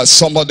believe that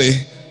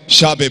somebody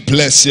shall be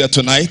blessed here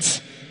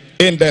tonight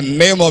in the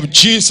name of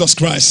Jesus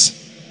Christ.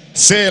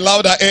 Say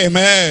louder,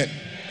 amen.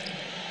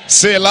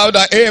 Say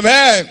louder,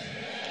 amen.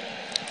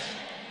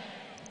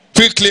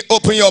 Quickly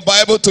open your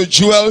Bible to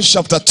Joel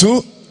chapter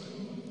 2.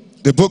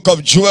 The book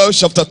of Joel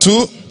chapter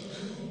 2.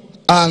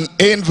 And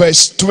in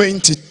verse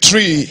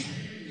 23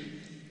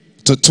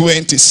 to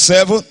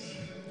 27.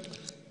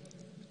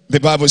 The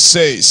Bible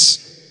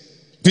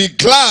says, be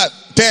glad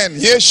then,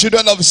 ye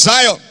children of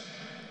Zion,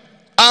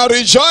 and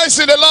rejoice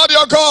in the Lord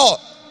your God.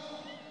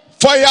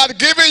 For he had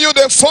given you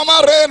the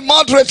former rain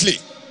moderately.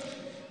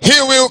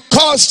 He will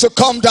cause to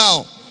come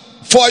down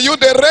for you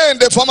the rain,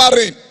 the former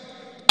rain,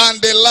 and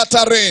the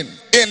latter rain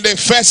in the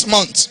first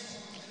month.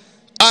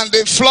 And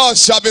the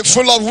floods shall be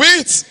full of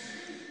wheat,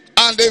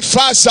 and the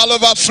fast shall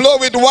overflow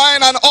with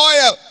wine and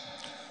oil.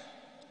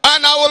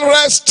 And I will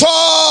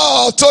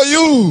restore to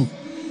you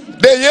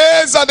the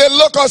years that the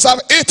locusts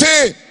have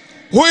eaten.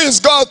 Who is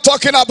God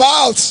talking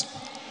about?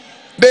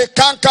 The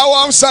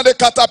cankerworms and the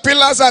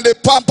caterpillars and the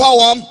pamper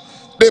worm,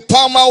 the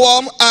palmer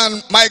worm,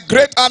 and my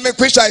great army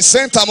which I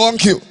sent among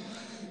you.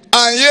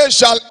 And ye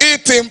shall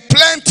eat in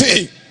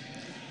plenty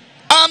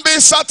and be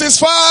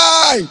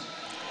satisfied,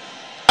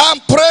 and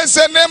praise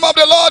the name of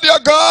the Lord your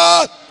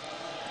God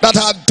that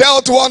hath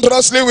dealt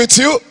wondrously with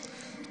you.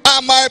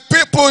 And my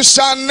people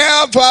shall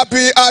never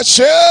be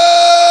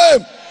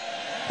ashamed.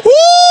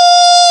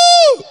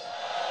 Woo!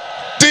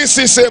 This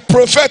is a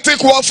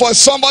prophetic word for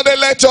somebody.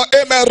 Let your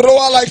amen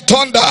roar like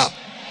thunder.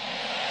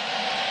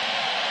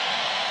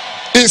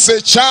 It's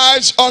a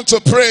charge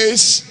unto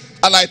praise.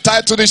 And I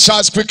title the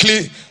charge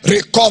quickly,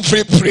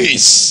 recovery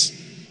praise.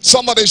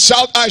 Somebody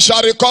shout, I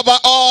shall recover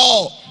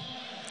all.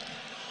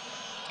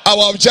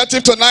 Our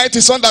objective tonight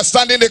is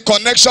understanding the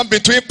connection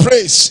between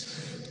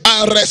praise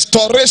and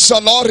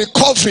restoration or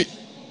recovery.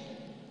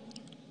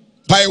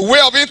 By way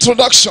of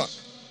introduction,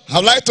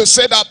 I'd like to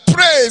say that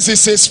praise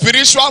is a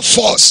spiritual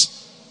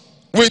force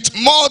with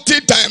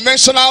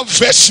multi-dimensional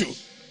virtue.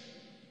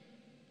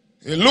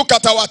 You look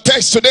at our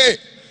text today,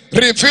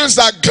 reveals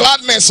that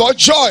gladness or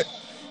joy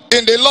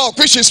in the Lord,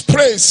 which is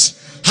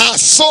praise,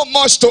 has so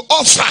much to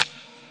offer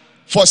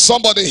for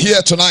somebody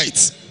here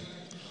tonight.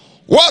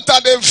 What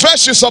are the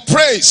virtues of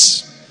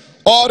praise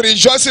or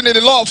rejoicing in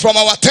the Lord from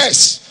our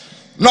text?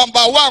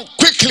 Number one,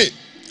 quickly,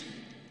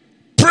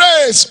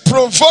 praise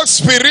provokes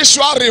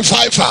spiritual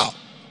revival.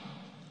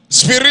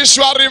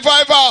 Spiritual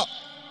revival.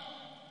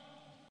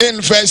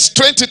 In verse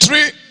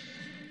 23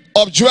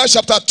 of Joel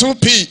chapter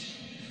 2b,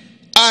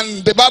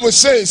 and the Bible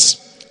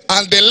says,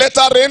 and the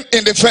latter rain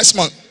in the first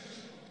month.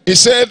 He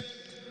said,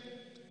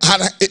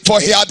 for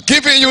he had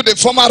given you the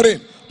former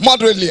rain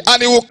moderately,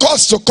 and it will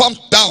cause to come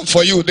down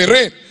for you the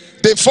rain,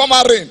 the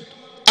former rain,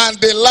 and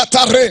the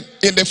latter rain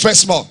in the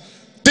first month.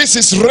 This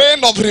is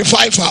reign of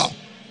revival.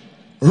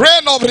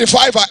 Reign of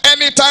revival.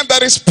 Anytime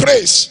there is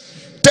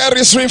praise, there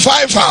is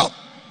revival.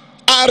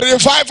 And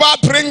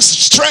revival brings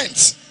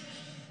strength.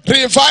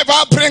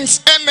 Revival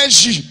brings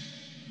energy.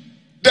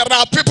 There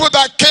are people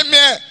that came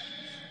here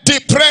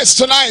depressed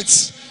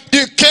tonight.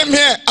 You came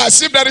here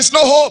as if there is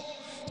no hope.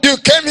 You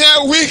came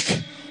here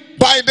weak.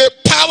 By the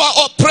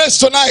power of praise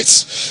tonight,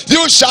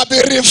 you shall be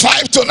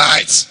revived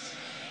tonight.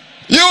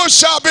 You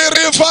shall be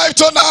revived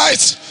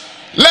tonight.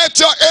 Let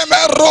your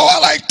amen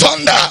roar like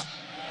thunder.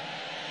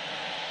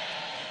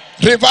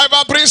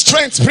 Revival brings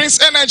strength, brings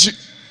energy.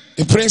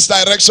 It brings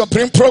direction,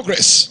 brings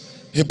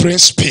progress. It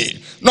brings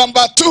speed.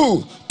 Number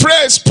two,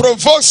 praise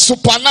provokes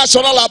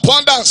supernatural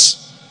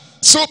abundance.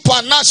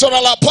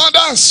 Supernatural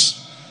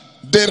abundance.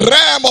 The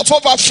realm of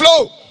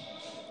overflow.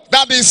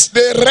 That is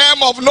the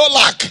realm of no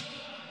lack.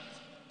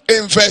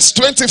 In verse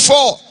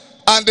 24,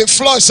 and the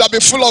floor shall be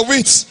full of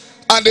wheat,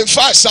 and the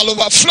fast shall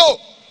overflow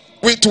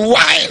with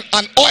wine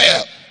and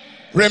oil.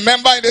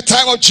 Remember in the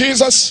time of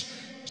Jesus,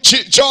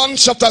 John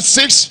chapter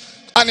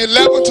 6 and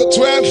 11 to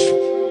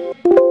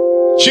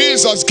 12,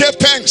 Jesus gave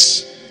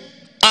thanks,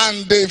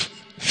 and the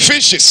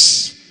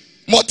fishes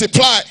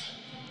multiplied,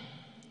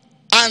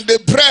 and the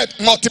bread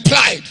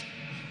multiplied,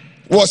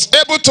 was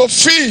able to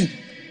feed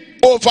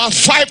over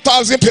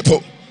 5,000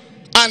 people,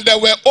 and there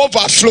were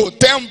overflow,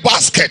 10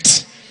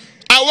 baskets.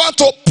 I want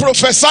to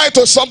prophesy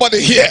to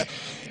somebody here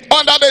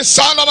under the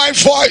sound of my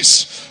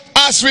voice.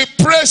 As we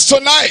praise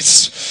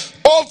tonight,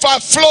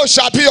 overflow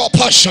shall be your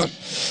portion.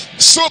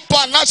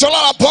 Supernatural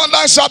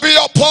abundance shall be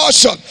your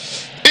portion.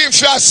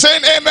 If you are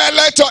saying amen,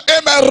 let your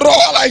amen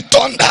roar like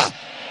thunder.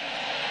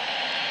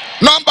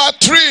 Number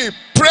three,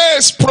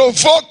 praise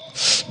provoke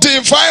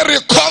divine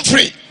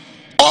recovery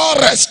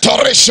or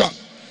restoration.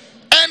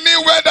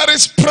 Anywhere there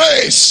is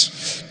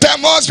praise, there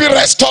must be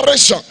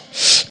restoration.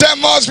 There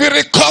must be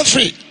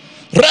recovery.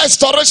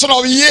 Restoration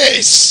of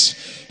years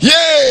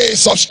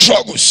of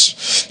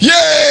struggles,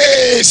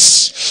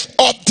 years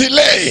of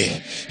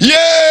delay,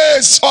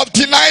 years of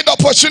denied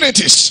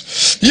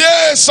opportunities,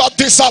 years of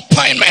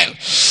disappointment,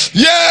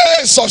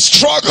 years of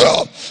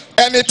struggle.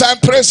 Anytime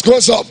praise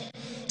goes up,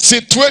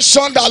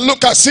 situation that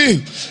look as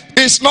if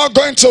it's not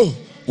going to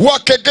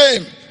work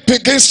again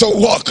begins to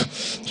work.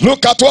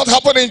 Look at what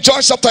happened in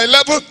John chapter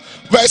 11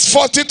 verse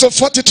 40 to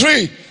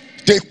 43.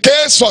 The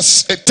case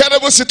was a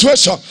terrible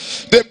situation.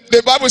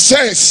 The Bible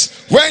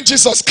says when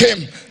Jesus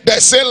came, they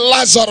said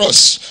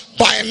Lazarus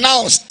by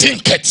now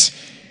stinketh,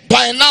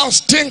 by now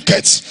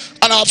stinketh.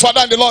 And our Father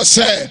and the Lord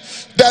said,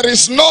 there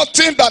is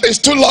nothing that is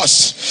too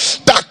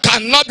lost that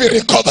cannot be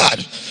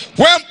recovered.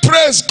 When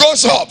praise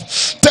goes up,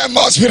 there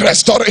must be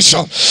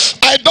restoration.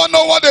 I don't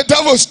know what the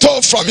devil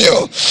stole from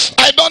you.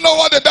 I don't know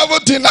what the devil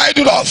denied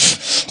you of.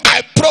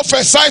 I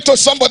prophesy to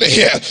somebody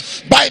here,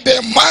 by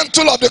the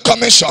mantle of the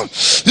commission,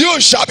 you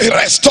shall be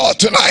restored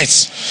tonight.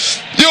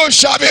 You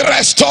shall be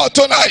restored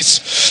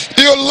tonight.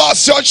 You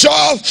lost your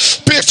job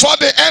before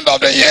the end of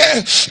the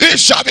year, it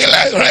shall be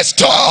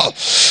restored.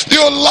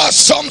 You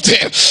lost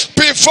something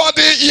before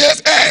the year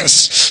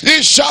ends,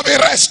 it shall be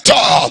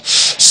restored.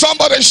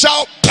 Somebody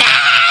shout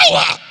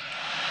power.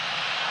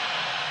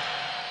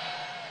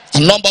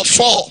 And number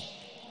 4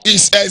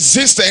 is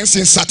existence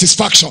in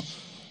satisfaction.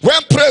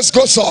 When praise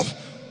goes up,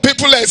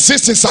 people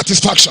exist in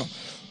satisfaction.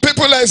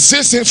 People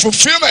exist in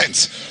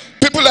fulfillment.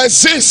 People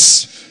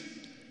exist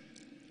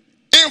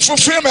in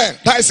fulfillment.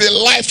 That is a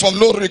life of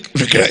no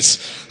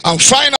regrets. And finally,